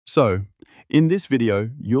So, in this video,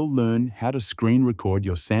 you'll learn how to screen record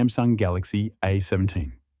your Samsung Galaxy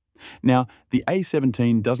A17. Now, the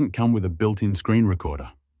A17 doesn't come with a built-in screen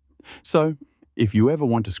recorder. So, if you ever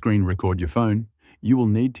want to screen record your phone, you will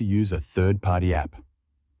need to use a third-party app.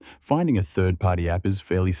 Finding a third-party app is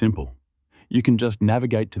fairly simple. You can just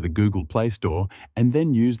navigate to the Google Play Store and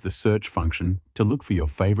then use the search function to look for your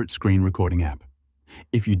favorite screen recording app.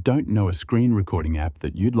 If you don't know a screen recording app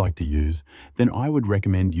that you'd like to use, then I would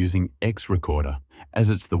recommend using XRecorder, as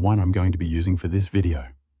it's the one I'm going to be using for this video.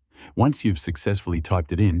 Once you've successfully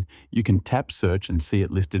typed it in, you can tap search and see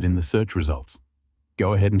it listed in the search results.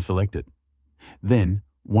 Go ahead and select it. Then,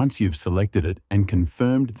 once you've selected it and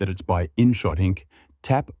confirmed that it's by InShot Inc.,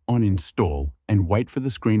 tap on Install and wait for the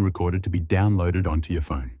screen recorder to be downloaded onto your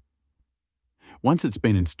phone. Once it's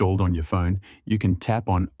been installed on your phone, you can tap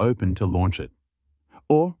on Open to launch it.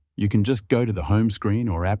 Or you can just go to the home screen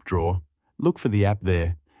or app drawer, look for the app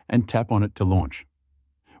there, and tap on it to launch.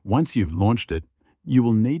 Once you've launched it, you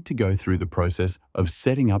will need to go through the process of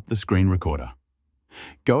setting up the screen recorder.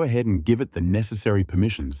 Go ahead and give it the necessary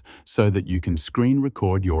permissions so that you can screen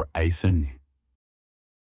record your A17.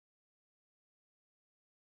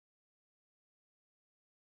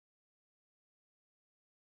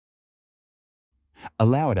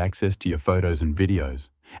 Allow it access to your photos and videos,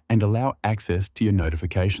 and allow access to your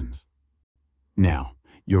notifications. Now,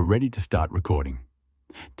 you're ready to start recording.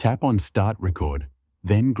 Tap on Start Record,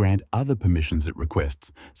 then grant other permissions it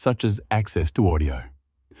requests, such as access to audio.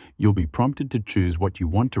 You'll be prompted to choose what you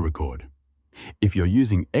want to record. If you're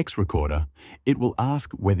using XRecorder, it will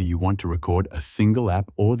ask whether you want to record a single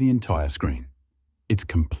app or the entire screen. It's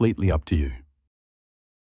completely up to you.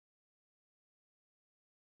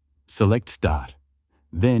 Select Start.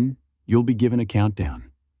 Then, you'll be given a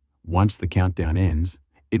countdown. Once the countdown ends,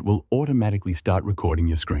 it will automatically start recording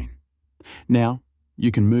your screen. Now,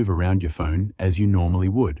 you can move around your phone as you normally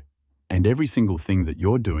would, and every single thing that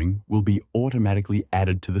you're doing will be automatically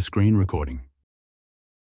added to the screen recording.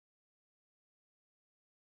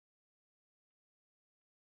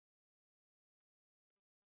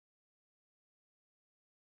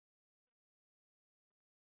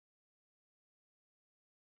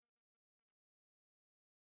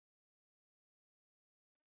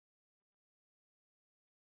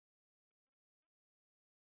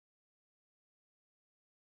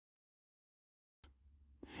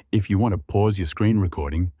 If you want to pause your screen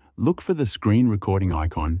recording, look for the screen recording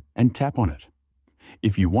icon and tap on it.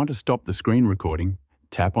 If you want to stop the screen recording,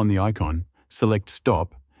 tap on the icon, select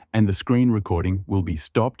Stop, and the screen recording will be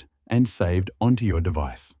stopped and saved onto your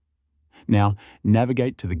device. Now,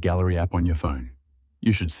 navigate to the Gallery app on your phone.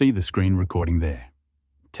 You should see the screen recording there.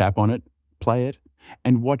 Tap on it, play it,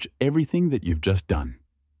 and watch everything that you've just done.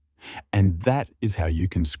 And that is how you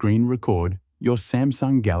can screen record your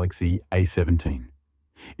Samsung Galaxy A17.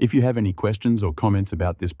 If you have any questions or comments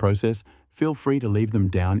about this process, feel free to leave them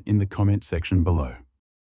down in the comment section below.